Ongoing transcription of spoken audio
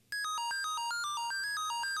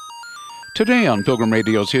Today on Pilgrim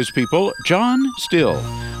Radio's His People, John Styll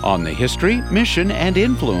on the history, mission, and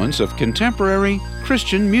influence of contemporary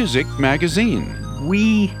Christian music magazine.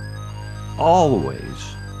 We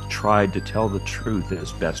always tried to tell the truth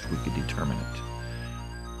as best we could determine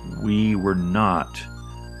it. We were not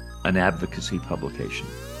an advocacy publication.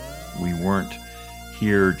 We weren't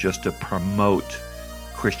here just to promote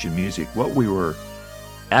Christian music. What we were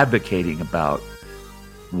advocating about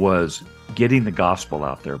was getting the gospel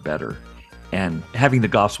out there better and having the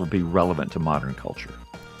gospel be relevant to modern culture.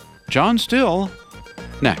 John Styll,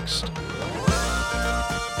 next.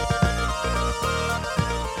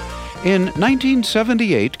 In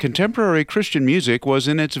 1978, contemporary Christian music was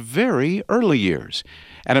in its very early years,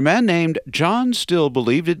 and a man named John Styll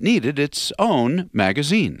believed it needed its own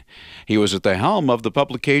magazine. He was at the helm of the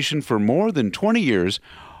publication for more than 20 years,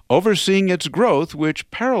 overseeing its growth,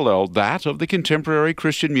 which paralleled that of the contemporary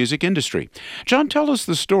Christian music industry. John, tell us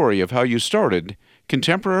the story of how you started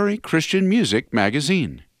Contemporary Christian Music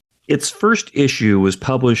magazine. Its first issue was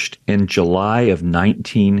published in July of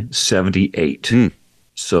 1978.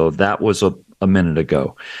 So that was a minute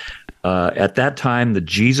ago. At that time, the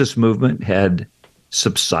Jesus movement had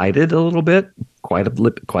subsided a little bit, quite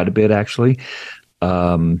a bit actually.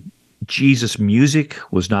 Jesus music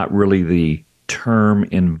was not really the term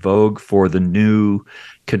in vogue for the new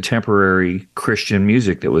contemporary Christian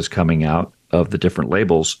music that was coming out of the different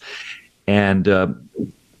labels. And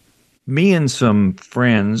me and some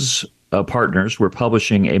friends, partners, were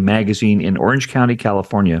publishing a magazine in Orange County,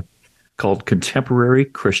 California called Contemporary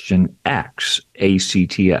Christian Acts,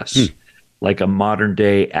 ACTS, like a modern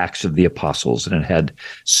day Acts of the Apostles. And it had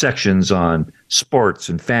sections on sports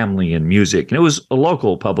and family and music. And it was a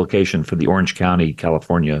local publication for the Orange County,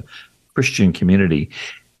 California Christian community.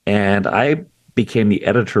 And I became the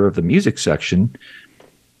editor of the music section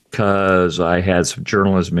because I had some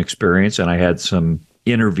journalism experience and I had some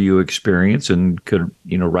interview experience and could,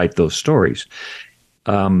 write those stories.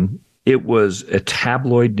 It was a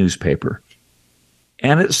tabloid newspaper.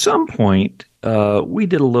 And at some point, we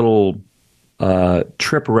did a little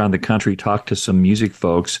trip around the country, talked to some music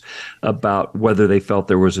folks about whether they felt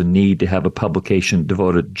there was a need to have a publication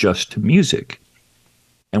devoted just to music.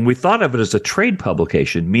 And we thought of it as a trade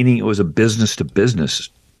publication, meaning it was a business-to-business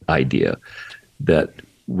idea that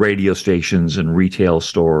radio stations and retail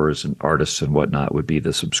stores and artists and whatnot would be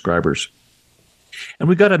the subscribers. And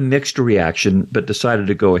we got a mixed reaction, but decided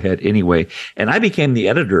to go ahead anyway. And I became the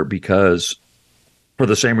editor because, for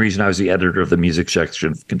the same reason I was the editor of the music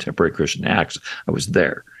section of Contemporary Christian Acts, I was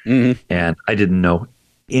there. And I didn't know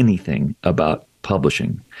anything about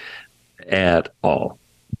publishing at all.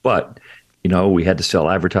 But we had to sell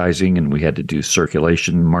advertising and we had to do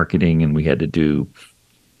circulation marketing and we had to do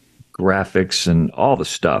graphics and all the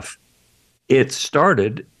stuff. It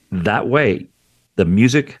started that way. The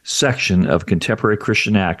music section of Contemporary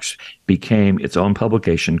Christian Acts became its own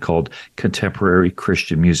publication called Contemporary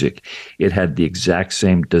Christian Music. It had the exact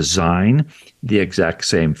same design, the exact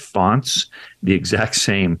same fonts, the exact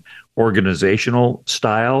same organizational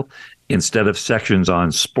style. Instead of sections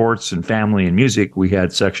on sports and family and music, we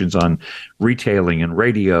had sections on retailing and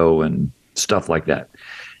radio and stuff like that.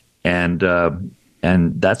 And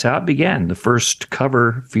that's how it began. The first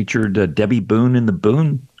cover featured Debbie Boone and the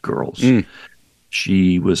Boone Girls.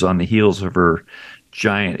 She was on the heels of her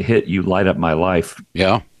giant hit, You Light Up My Life.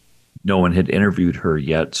 Yeah. No one had interviewed her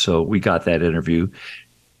yet, so we got that interview.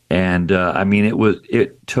 And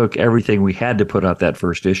it took everything we had to put out that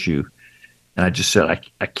first issue. And I just said,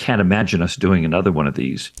 I can't imagine us doing another one of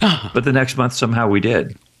these. But the next month, somehow we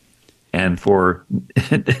did. And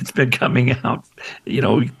it's been coming out,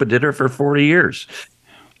 we've been in it for 40 years.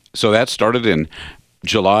 So that started in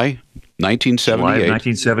July 1978. July of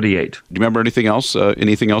 1978. Do you remember anything else?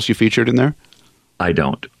 Anything else you featured in there? I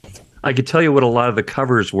don't. I could tell you what a lot of the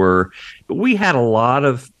covers were. But we had a lot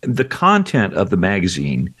of the content of the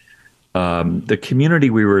magazine, the community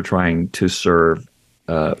we were trying to serve.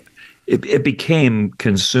 It became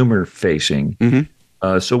consumer facing.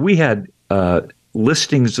 So we had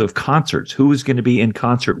listings of concerts, who was going to be in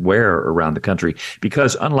concert where around the country,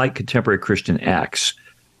 because unlike Contemporary Christian Acts,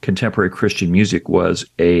 Contemporary Christian Music was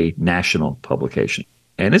a national publication.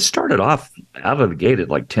 And it started off out of the gate at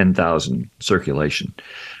like 10,000 circulation.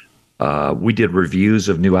 We did reviews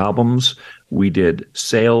of new albums. We did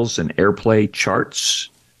sales and airplay charts,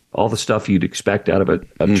 all the stuff you'd expect out of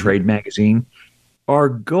a trade magazine. Our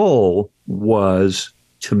goal was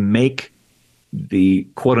to make the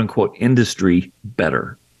quote-unquote industry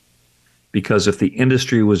better. Because if the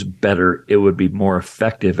industry was better, it would be more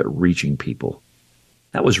effective at reaching people.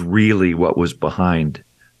 That was really what was behind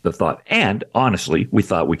the thought. And honestly, we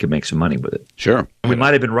thought we could make some money with it. Sure. We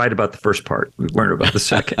might have been right about the first part. We weren't about the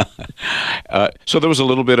second. So there was a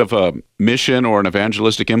little bit of a mission or an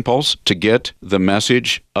evangelistic impulse to get the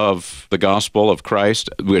message of the gospel of Christ,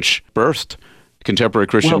 which birthed contemporary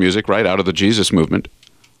Christian music right out of the Jesus movement.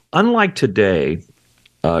 Unlike today,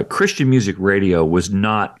 Christian music radio was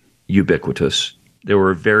not ubiquitous. There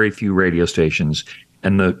were very few radio stations,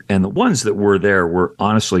 and the ones that were there were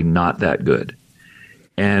honestly not that good.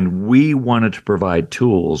 And we wanted to provide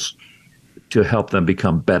tools to help them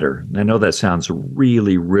become better. And I know that sounds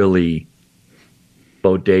really, really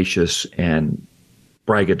bodacious and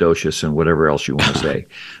braggadocious and whatever else you want to say.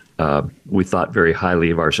 We thought very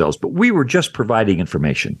highly of ourselves, but we were just providing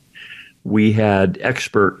information. We had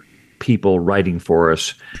expert people writing for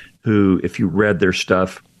us who, if you read their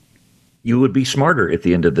stuff, you would be smarter at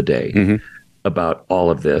the end of the day about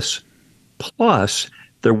all of this. Plus,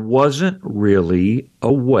 there wasn't really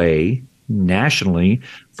a way nationally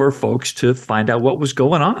for folks to find out what was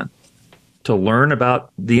going on, to learn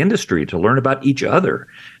about the industry, to learn about each other,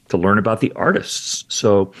 to learn about the artists.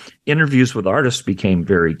 So interviews with artists became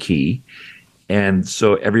very key. And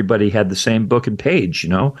so everybody had the same book and page,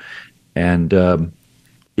 and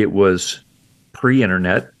it was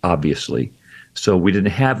pre-internet, obviously. So we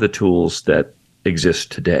didn't have the tools that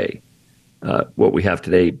exist today. What we have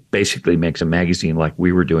today basically makes a magazine like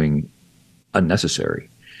we were doing unnecessary.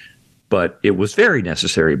 But it was very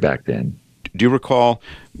necessary back then. Do you recall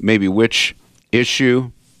maybe which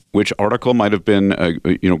issue, which article might have been,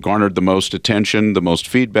 garnered the most attention, the most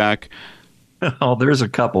feedback? Oh, there's a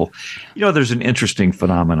couple. There's an interesting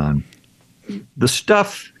phenomenon. The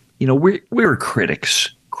stuff, we were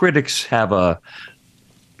critics. Critics have a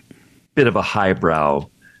bit of a highbrow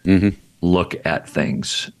look at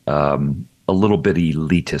things, a little bit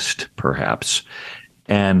elitist, perhaps.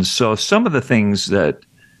 And so some of the things that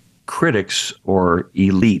critics or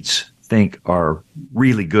elites think are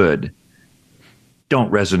really good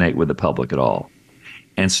don't resonate with the public at all.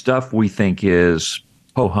 And stuff we think is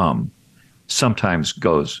ho-hum sometimes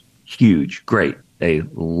goes huge, great. They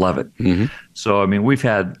love it. So, we've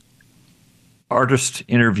had artist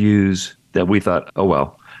interviews that we thought, oh,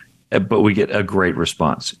 well, but we get a great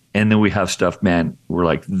response. And then we have stuff, man, we're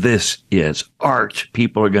like, this is art.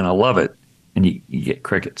 People are going to love it. And you get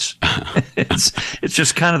crickets. It's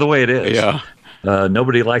just kind of the way it is. Yeah.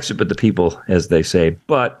 Nobody likes it but the people, as they say.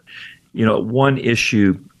 But, one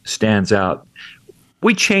issue stands out.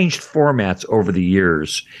 We changed formats over the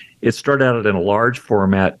years. It started out in a large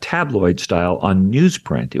format, tabloid style on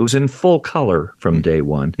newsprint. It was in full color from day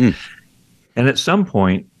one. And at some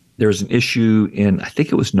point, there was an issue in, I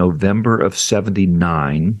think it was November of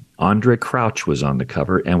 79. Andre Crouch was on the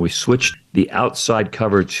cover, and we switched the outside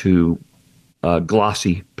cover to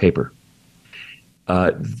glossy paper.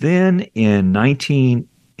 Then in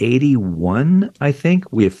 1981, I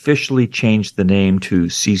think, we officially changed the name to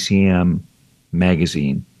CCM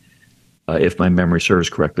Magazine, if my memory serves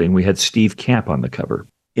correctly, and we had Steve Camp on the cover.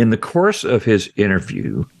 In the course of his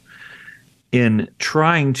interview, in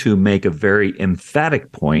trying to make a very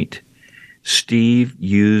emphatic point, Steve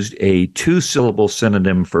used a 2-syllable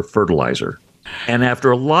synonym for fertilizer. And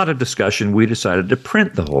after a lot of discussion, we decided to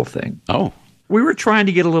print the whole thing. Oh. We were trying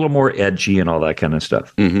to get a little more edgy and all that kind of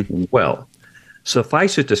stuff. Well,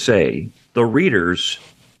 suffice it to say, the readers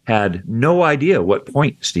had no idea what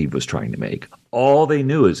point Steve was trying to make. All they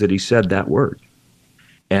knew is that he said that word.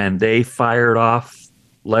 And they fired off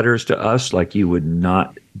letters to us like you would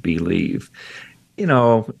not believe.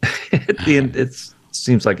 At the end, it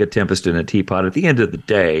seems like a tempest in a teapot. At the end of the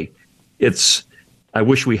day, I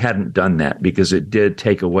wish we hadn't done that, because it did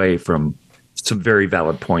take away from some very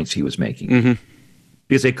valid points he was making.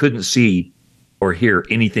 Because they couldn't see or hear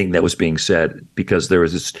anything that was being said because there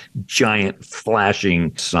was this giant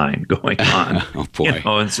flashing sign going on. Oh boy!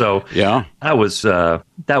 And so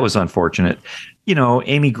that was unfortunate.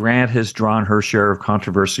 Amy Grant has drawn her share of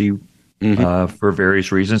controversy for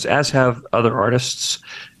various reasons, as have other artists.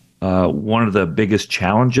 One of the biggest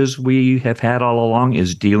challenges we have had all along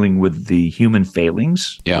is dealing with the human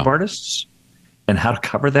failings of artists and how to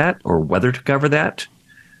cover that or whether to cover that.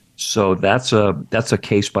 So that's a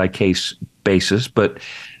case-by-case basis. But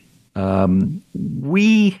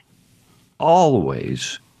we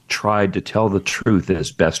always tried to tell the truth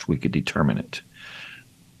as best we could determine it.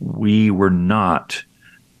 We were not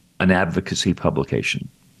an advocacy publication.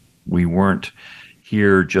 We weren't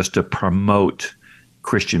here just to promote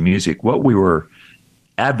Christian music. What we were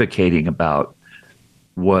advocating about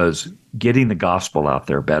was getting the gospel out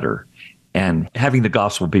there better and having the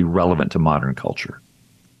gospel be relevant to modern culture.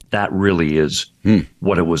 That really is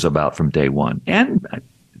what it was about from day one. And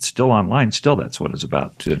it's still online, still that's what it's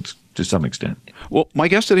about to some extent. Well, my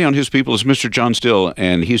guest today on His People is Mr. John Styll,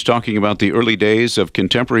 and he's talking about the early days of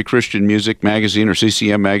Contemporary Christian Music Magazine, or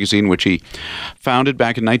CCM Magazine, which he founded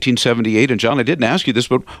back in 1978. And John, I didn't ask you this,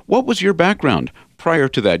 but what was your background prior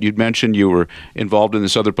to that? You'd mentioned you were involved in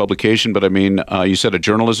this other publication, but I mean, you said a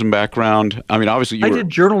journalism background. I mean, obviously I did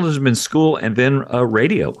journalism in school and then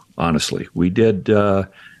radio, honestly. We did,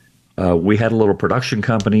 we had a little production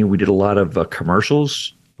company. We did a lot of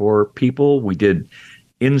commercials for people. We did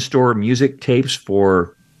in-store music tapes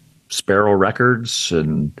for Sparrow Records,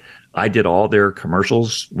 and I did all their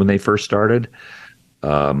commercials when they first started.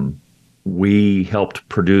 We helped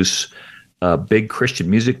produce big Christian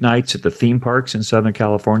music nights at the theme parks in Southern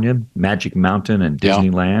California, Magic Mountain and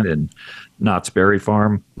Disneyland and Knott's Berry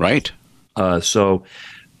Farm. Right. So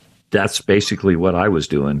that's basically what I was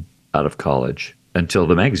doing out of college until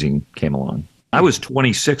the magazine came along. I was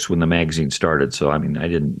 26 when the magazine started, so I mean, I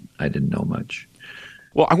didn't know much.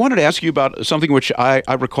 Well, I wanted to ask you about something which I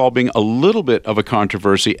recall being a little bit of a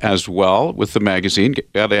controversy as well with the magazine.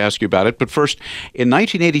 Got to ask you about it. But first, in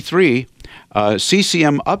 1983,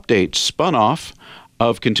 CCM Update spun off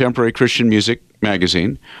of Contemporary Christian Music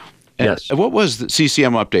Magazine. Yes. What was the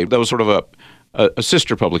CCM Update? That was sort of a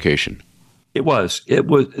sister publication. It was.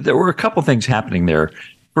 There were a couple things happening there.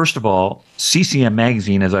 First of all, CCM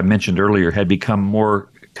Magazine, as I mentioned earlier, had become more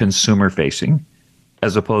consumer-facing,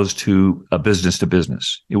 as opposed to a business to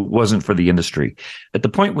business. It wasn't for the industry. At the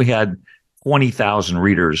point we had 20,000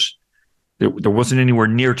 readers, there wasn't anywhere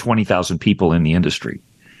near 20,000 people in the industry.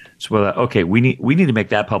 So we thought, okay, we need to make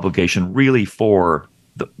that publication really for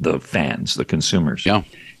the fans, the consumers. Yeah.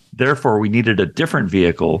 Therefore, we needed a different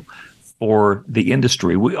vehicle for the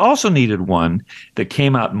industry. We also needed one that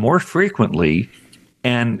came out more frequently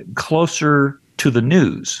and closer to the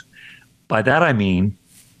news. By that I mean,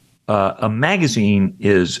 a magazine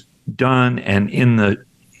is done and in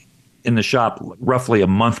the shop roughly a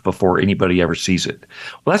month before anybody ever sees it.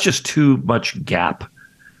 Well, that's just too much gap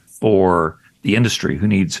for the industry, who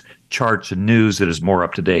needs charts and news that is more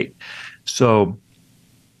up to date. So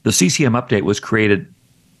the CCM Update was created.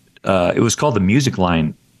 It was called the Music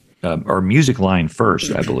Line, or Music Line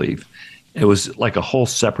first, I believe. It was like a whole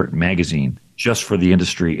separate magazine just for the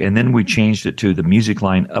industry, and then we changed it to the Music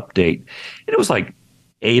Line Update, and it was like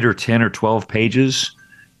 8 or 10 or 12 pages,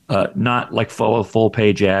 not like full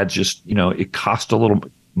page ads. Just, it cost a little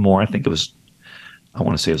bit more. I think I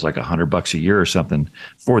want to say it was like $100 a year or something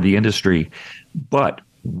for the industry. But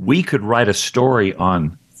we could write a story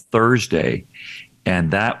on Thursday,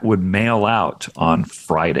 and that would mail out on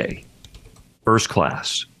Friday, first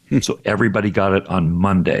class. So everybody got it on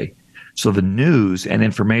Monday. So the news and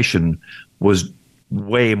information was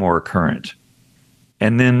way more current.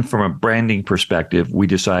 And then from a branding perspective, we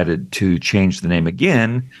decided to change the name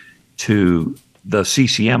again to the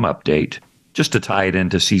CCM Update, just to tie it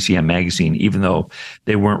into CCM Magazine, even though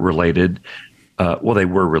they weren't related. Well, they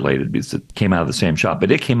were related because it came out of the same shop, but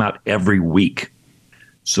it came out every week.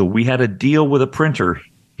 So we had a deal with a printer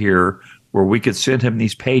here where we could send him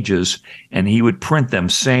these pages and he would print them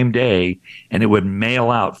same day, and it would mail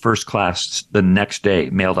out first class the next day,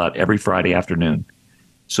 mailed out every Friday afternoon.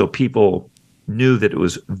 So people knew that it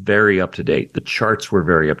was very up to date. The charts were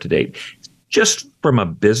very up to date. Just from a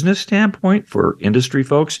business standpoint for industry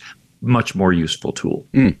folks, much more useful tool.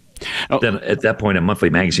 Then at that point, a monthly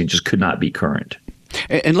magazine just could not be current.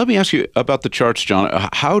 And let me ask you about the charts, John.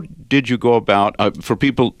 How did you go about, for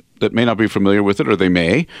people that may not be familiar with it, or they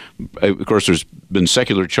may, of course, there's been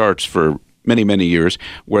secular charts for many, many years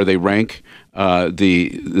where they rank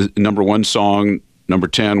the number one song, number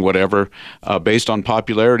 10, whatever, based on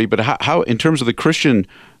popularity. But how in terms of the Christian,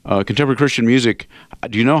 contemporary Christian music,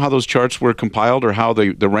 do you know how those charts were compiled or how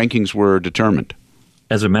the rankings were determined?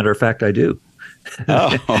 As a matter of fact, I do.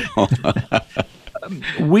 Oh.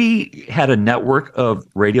 We had a network of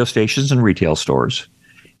radio stations and retail stores,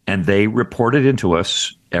 and they reported into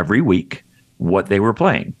us every week what they were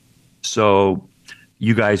playing. So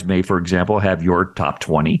you guys may, for example, have your top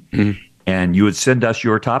 20, and you would send us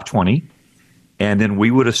your top 20, and then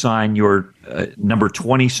we would assign your number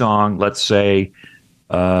 20 song, let's say,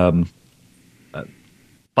 5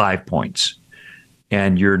 points.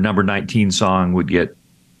 And your number 19 song would get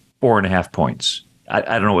 4.5 points. I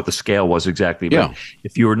don't know what the scale was exactly, but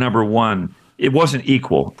if you were number one, it wasn't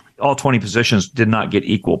equal. All 20 positions did not get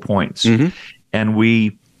equal points. And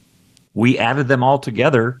we added them all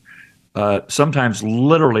together, sometimes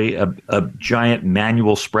literally a giant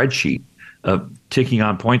manual spreadsheet of ticking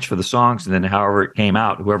on points for the songs, and then however it came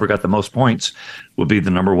out, whoever got the most points will be the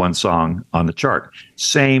number one song on the chart.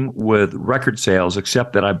 Same with record sales,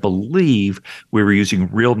 except that I believe we were using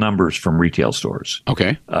real numbers from retail stores.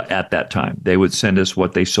 Okay. At that time, they would send us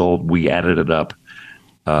what they sold. We added it up.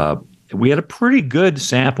 We had a pretty good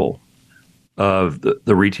sample of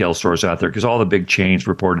the retail stores out there because all the big chains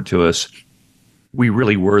reported to us. We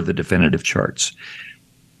really were the definitive charts.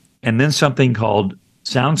 And then something called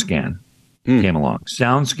SoundScan came along.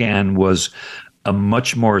 SoundScan was a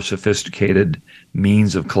much more sophisticated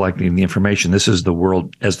means of collecting the information. This is the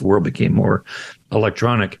world, as the world became more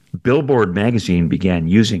electronic. Billboard magazine began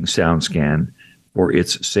using SoundScan for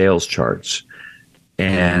its sales charts.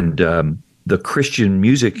 And the Christian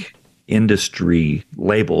music industry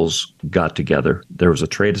labels got together. There was a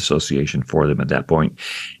trade association for them at that point,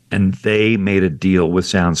 and they made a deal with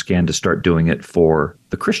SoundScan to start doing it for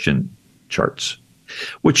the Christian charts,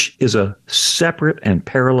 which is a separate and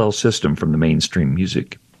parallel system from the mainstream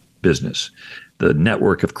music business. The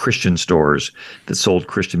network of Christian stores that sold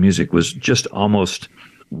Christian music was just almost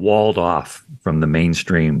walled off from the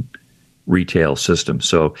mainstream retail system.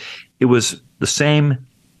 So it was the same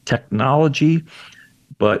technology,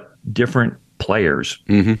 but different players.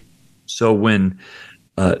 Mm-hmm. So when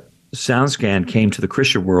SoundScan came to the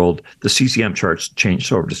Christian world, the CCM charts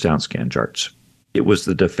changed over to SoundScan charts. It was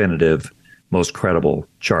the definitive, most credible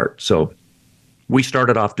chart. So we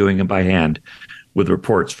started off doing it by hand with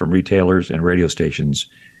reports from retailers and radio stations,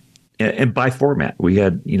 and by format. We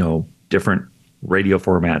had, different radio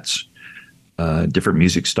formats, different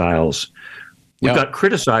music styles. We got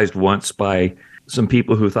criticized once by some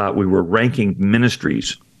people who thought we were ranking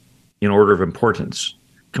ministries in order of importance.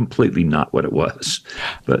 Completely not what it was.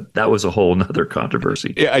 But that was a whole nother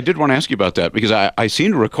controversy. Yeah, I did want to ask you about that because I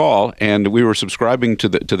seem to recall, and we were subscribing to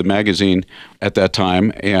the magazine at that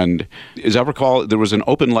time, and as I recall, there was an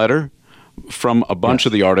open letter from a bunch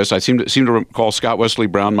of the artists. I seem to recall Scott Wesley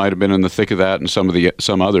Brown might have been in the thick of that, and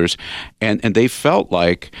some others, and they felt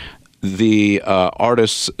like the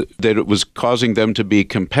artists, that it was causing them to be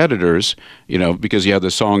competitors, because you had the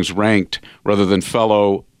songs ranked rather than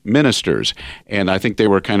fellow ministers. And I think they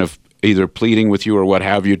were kind of either pleading with you or what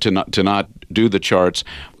have you to not do the charts.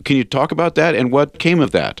 Can you talk about that and what came of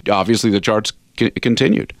that? Obviously, the charts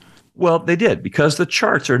continued. Well, they did, because the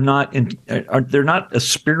charts are not they're not a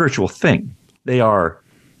spiritual thing. They are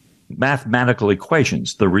mathematical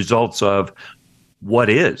equations, the results of what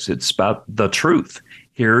is. It's about the truth.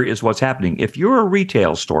 Here is what's happening. If you're a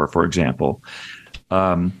retail store, for example,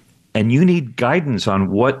 and you need guidance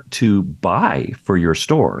on what to buy for your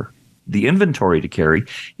store, the inventory to carry,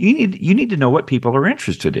 you need to know what people are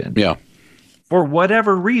interested in. Yeah. For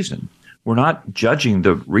whatever reason. We're not judging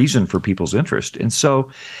the reason for people's interest. And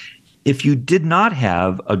so if you did not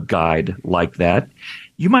have a guide like that,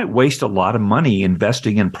 you might waste a lot of money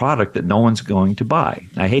investing in product that no one's going to buy.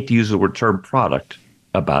 I hate to use the term product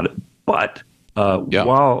about it, but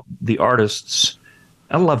while the artists,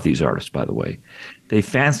 I love these artists, by the way, they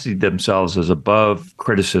fancied themselves as above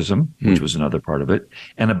criticism, which was another part of it,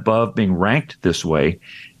 and above being ranked this way,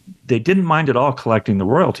 they didn't mind at all collecting the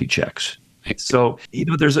royalty checks. So,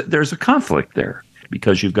 there's a conflict there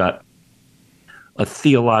because you've got a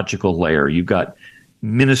theological layer, you've got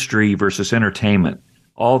ministry versus entertainment,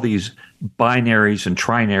 all these binaries and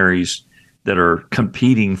trinaries that are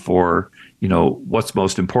competing for, what's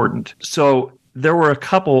most important. So there were a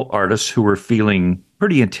couple artists who were feeling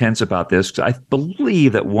pretty intense about this. I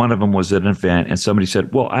believe that one of them was at an event and somebody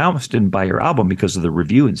said, well, I almost didn't buy your album because of the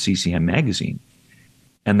review in CCM magazine.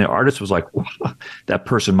 And the artist was like, well, that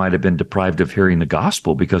person might have been deprived of hearing the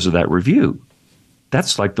gospel because of that review.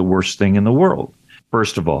 That's like the worst thing in the world.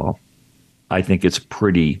 First of all, I think it's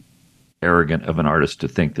pretty arrogant of an artist to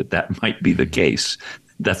think that might be the case.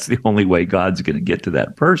 That's the only way God's going to get to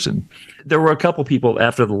that person. There were a couple people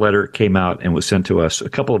after the letter came out and was sent to us,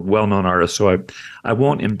 a couple of well-known artists, so I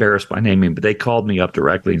won't embarrass by naming, but they called me up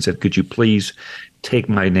directly and said, could you please take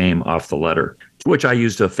my name off the letter? To which I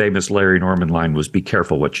used a famous Larry Norman line, was be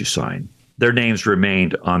careful what you sign. Their names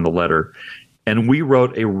remained on the letter, and we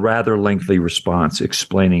wrote a rather lengthy response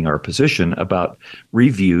explaining our position about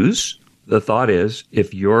reviews. The thought is,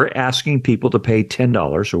 if you're asking people to pay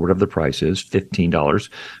 $10 or whatever the price is, $15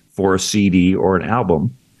 for a CD or an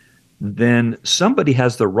album, then somebody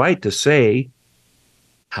has the right to say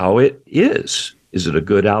how it is. Is it a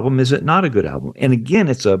good album? Is it not a good album? And again,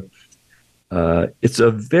 it's a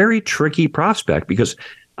very tricky prospect because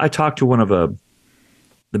I talked to one of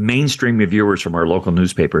the mainstream reviewers from our local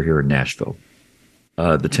newspaper here in Nashville,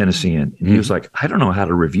 the Tennessean, and he was like, I don't know how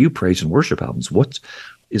to review praise and worship albums.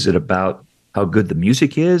 Is it about how good the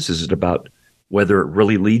music is? Is it about whether it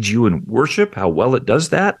really leads you in worship, how well it does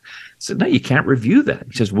that? I said, no, you can't review that.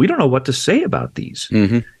 He says, we don't know what to say about these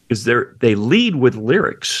because they lead with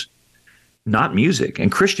lyrics, not music. And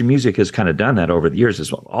Christian music has kind of done that over the years.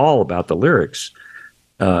 It's all about the lyrics.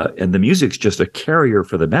 And the music's just a carrier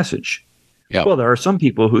for the message. Yeah. Well, there are some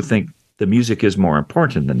people who think the music is more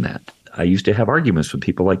important than that. I used to have arguments with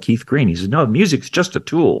people like Keith Green. He says, no, music's just a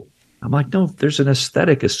tool. I'm like, no, there's an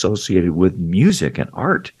aesthetic associated with music and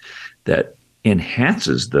art that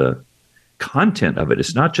enhances the content of it.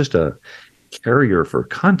 It's not just a carrier for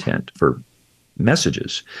content, for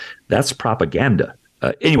messages. That's propaganda.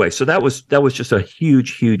 Anyway, so that was just a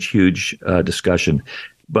huge discussion.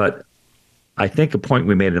 But I think a point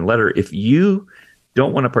we made in the letter, if you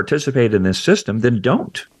don't want to participate in this system, then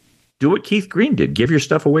don't. Do what Keith Green did. Give your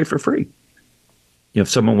stuff away for free. If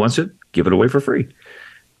someone wants it, give it away for free.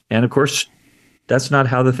 And of course, that's not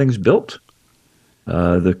how the thing's built.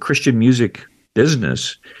 The Christian music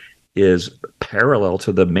business is parallel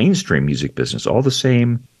to the mainstream music business. All the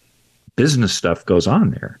same business stuff goes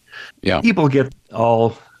on there. Yeah. People get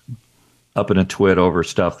all up in a twit over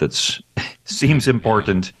stuff that seems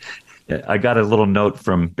important. I got a little note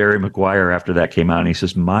from Barry McGuire after that came out, and he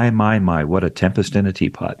says, my, what a tempest in a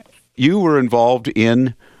teapot. You were involved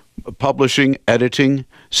in publishing, editing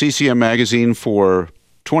CCM Magazine for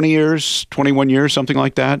 20 years, 21 years, something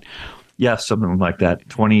like that? Yeah, something like that.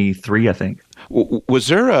 23, I think. Was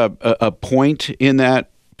there a point in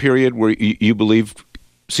that period where you believe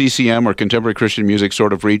CCM or contemporary Christian music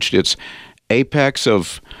sort of reached its apex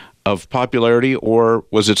of popularity, or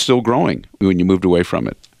was it still growing when you moved away from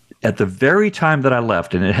it? At the very time that I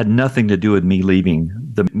left, and it had nothing to do with me leaving,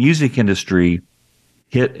 the music industry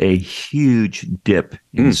hit a huge dip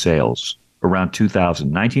in sales around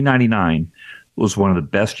 2000. 1999 was one of the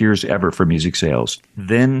best years ever for music sales.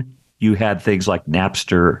 Then you had things like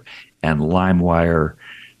Napster and LimeWire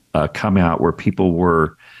come out where people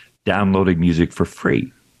were downloading music for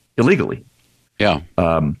free, illegally. Yeah.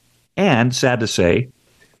 And sad to say,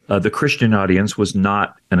 the Christian audience was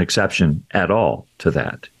not an exception at all to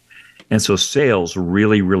that. And so sales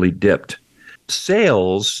really dipped.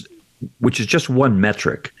 Sales, which is just one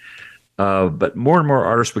metric, but more and more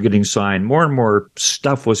artists were getting signed, more and more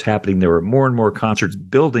stuff was happening. There were more and more concerts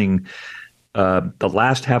building the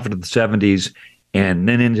last half of the 70s and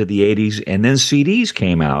then into the 80s. And then CDs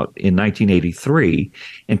came out in 1983,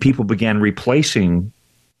 and people began replacing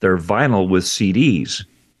their vinyl with CDs.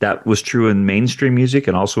 That was true in mainstream music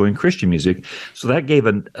and also in Christian music. So that gave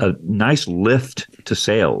a nice lift to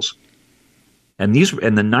sales. And the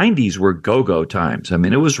 90s were go-go times. I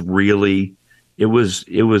mean, it was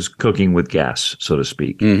cooking with gas, so to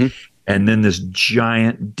speak. Mm-hmm. And then this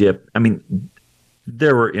giant dip. I mean,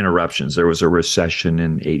 there were interruptions. There was a recession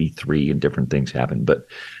in 83 and different things happened. But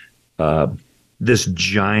this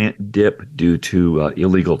giant dip due to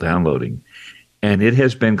illegal downloading. And it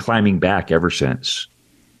has been climbing back ever since,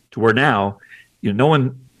 to where now, no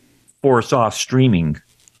one foresaw streaming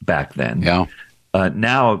back then. Yeah.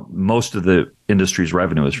 Now, most of the industry's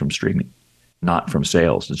revenue is from streaming, not from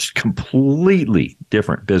sales. It's a completely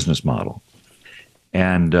different business model.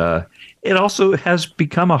 And it also has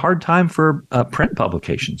become a hard time for print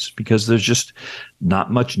publications because there's just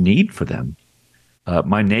not much need for them.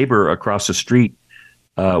 My neighbor across the street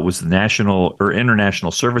was the national or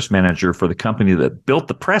international service manager for the company that built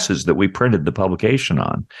the presses that we printed the publication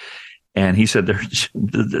on. And he said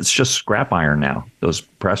it's just scrap iron now, those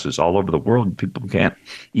presses all over the world. People can't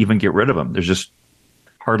even get rid of them. There's just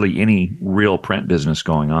hardly any real print business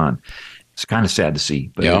going on. It's kind of sad to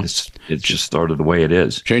see, but it's just sort of the way it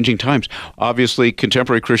is. Changing times. Obviously,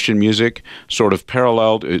 contemporary Christian music sort of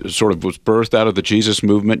paralleled, it sort of was birthed out of the Jesus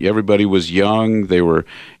movement. Everybody was young. They were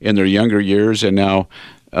in their younger years, and now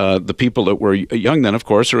the people that were young then, of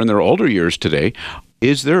course, are in their older years today.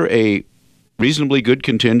 Is there a reasonably good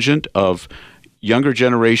contingent of younger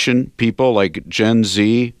generation people like Gen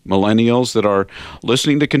Z, millennials that are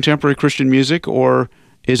listening to contemporary Christian music, or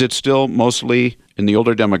is it still mostly in the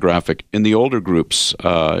older demographic, in the older groups?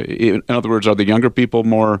 In other words, are the younger people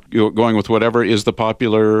more going with whatever is the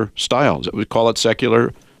popular style? We call it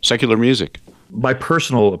secular music. My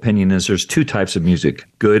personal opinion is there's two types of music,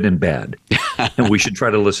 good and bad. And we should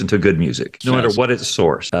try to listen to good music, no matter what its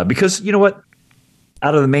source. Because you know what?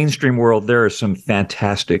 Out of the mainstream world, there is some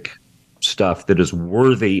fantastic stuff that is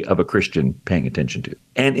worthy of a Christian paying attention to.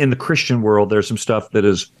 And in the Christian world, there's some stuff that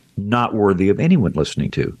is not worthy of anyone listening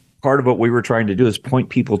to. Part of what we were trying to do is point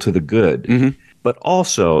people to the good. Mm-hmm. But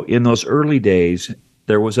also, in those early days,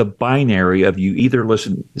 there was a binary of you either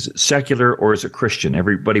listen, is it secular or is it Christian?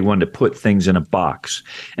 Everybody wanted to put things in a box.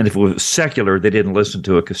 And if it was secular, they didn't listen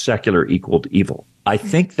to it because secular equaled evil. I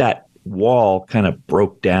think that wall kind of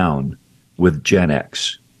broke down with Gen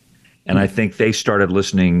X. And I think they started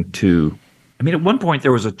listening to, I mean, at one point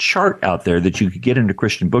there was a chart out there that you could get in a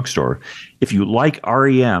Christian bookstore. If you like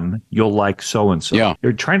REM, you'll like so-and-so. Yeah.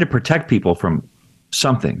 They're trying to protect people from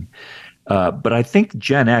something. But I think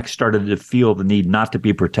Gen X started to feel the need not to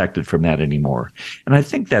be protected from that anymore. And I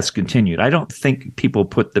think that's continued. I don't think people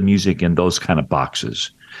put the music in those kind of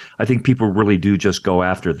boxes. I think people really do just go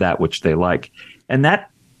after that which they like. And that,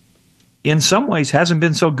 in some ways, hasn't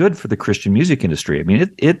been so good for the Christian music industry. I mean,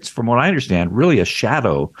 it's, from what I understand, really a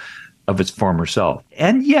shadow of its former self.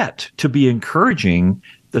 And yet, to be encouraging,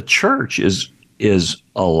 the church is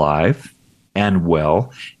alive and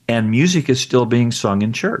well, and music is still being sung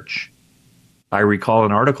in church. I recall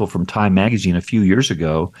an article from Time magazine a few years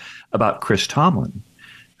ago about Chris Tomlin,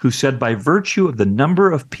 who said by virtue of the number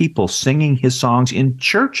of people singing his songs in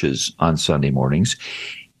churches on Sunday mornings,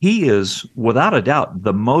 he is, without a doubt,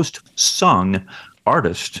 the most sung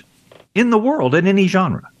artist in the world in any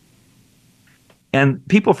genre. And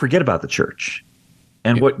people forget about the church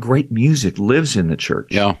and what great music lives in the church.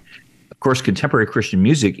 Yeah. Of course, contemporary Christian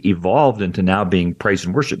music evolved into now being praise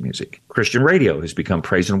and worship music. Christian radio has become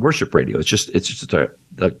praise and worship radio. It's just a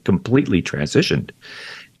completely transitioned.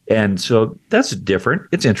 And so that's different.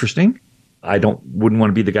 It's interesting. I wouldn't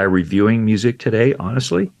want to be the guy reviewing music today,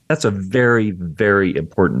 honestly. That's a very, very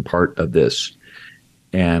important part of this.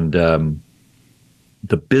 And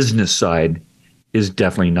the business side is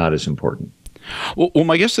definitely not as important. Well,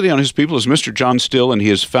 my guest today on His People is Mr. John Styll, and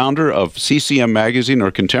he is founder of CCM Magazine,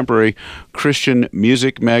 or Contemporary Christian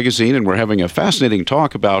Music Magazine, and we're having a fascinating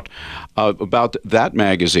talk about that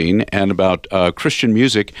magazine and about Christian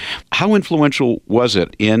music. How influential was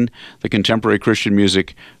it in the contemporary Christian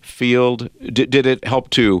music field? Did it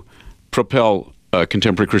help to propel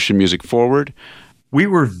contemporary Christian music forward? We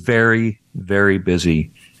were very, very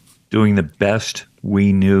busy doing the best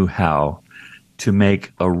we knew how to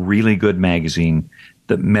make a really good magazine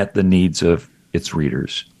that met the needs of its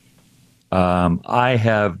readers. I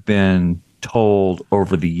have been told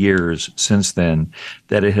over the years since then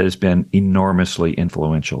that it has been enormously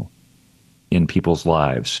influential in people's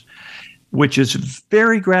lives, which is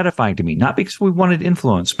very gratifying to me, not because we wanted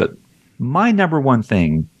influence, but my number one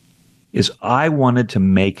thing is I wanted to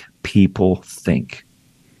make people think.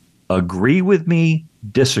 Agree with me,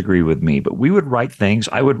 disagree with me, but we would write things.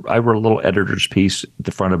 I wrote a little editor's piece at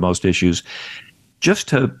the front of most issues, just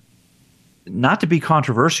to, not to be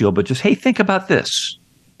controversial, but just, hey, think about this.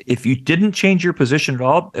 If you didn't change your position at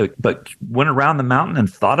all, but went around the mountain and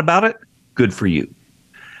thought about it, good for you.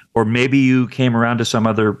 Or maybe you came around to some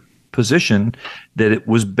other position that it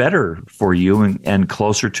was better for you and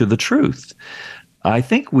closer to the truth. I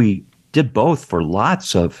think we did both for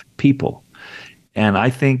lots of people. And I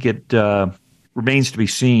think it remains to be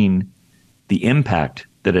seen the impact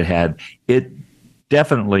that it had. It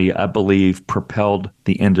definitely, I believe, propelled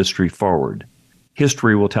the industry forward.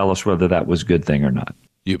 History will tell us whether that was a good thing or not.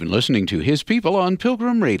 You've been listening to His People on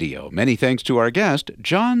Pilgrim Radio. Many thanks to our guest,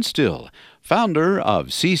 John Styll, founder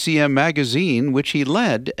of CCM Magazine, which he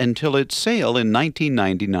led until its sale in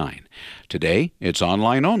 1999. Today, it's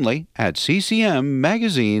online only at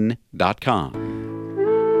ccmmagazine.com.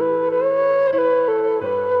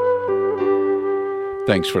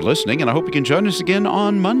 Thanks for listening, and I hope you can join us again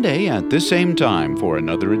on Monday at this same time for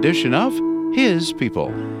another edition of His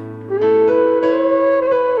People.